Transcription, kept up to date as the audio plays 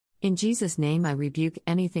In Jesus' name I rebuke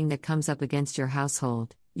anything that comes up against your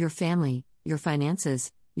household, your family, your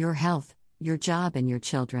finances, your health, your job and your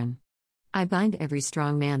children. I bind every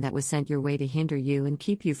strong man that was sent your way to hinder you and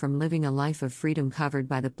keep you from living a life of freedom covered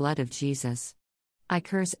by the blood of Jesus. I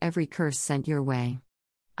curse every curse sent your way.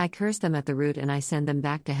 I curse them at the root and I send them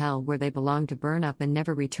back to hell where they belong to burn up and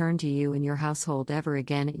never return to you and your household ever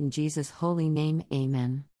again in Jesus' holy name,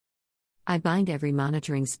 amen. I bind every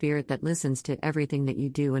monitoring spirit that listens to everything that you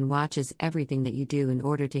do and watches everything that you do in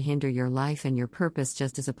order to hinder your life and your purpose,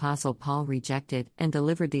 just as Apostle Paul rejected and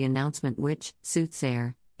delivered the announcement which,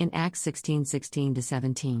 soothsayer, in Acts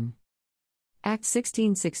 16:16-17. Acts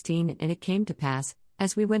 16:16 And it came to pass,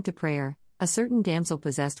 as we went to prayer, a certain damsel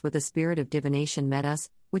possessed with a spirit of divination met us,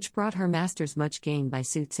 which brought her masters much gain by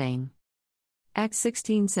soothsaying. Acts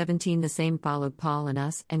 16:17 The same followed Paul and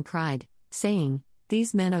us, and cried, saying,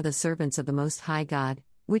 These men are the servants of the Most High God,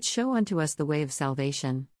 which show unto us the way of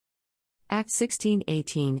salvation. Acts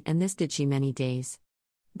 16:18 And this did she many days.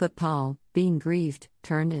 But Paul, being grieved,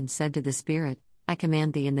 turned and said to the Spirit, I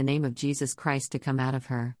command thee in the name of Jesus Christ to come out of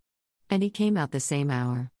her. And he came out the same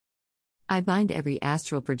hour. I bind every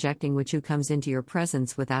astral projecting which who comes into your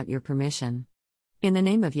presence without your permission. In the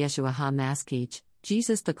name of Yeshua HaMashiach,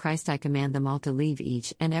 Jesus the Christ, I command them all to leave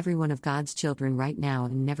each and every one of God's children right now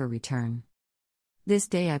and never return. This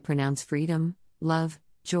day I pronounce freedom, love,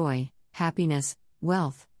 joy, happiness,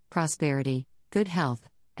 wealth, prosperity, good health,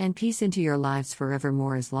 and peace into your lives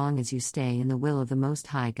forevermore as long as you stay in the will of the Most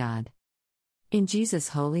High God. In Jesus'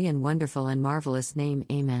 holy and wonderful and marvelous name,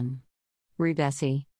 amen. Rebesi.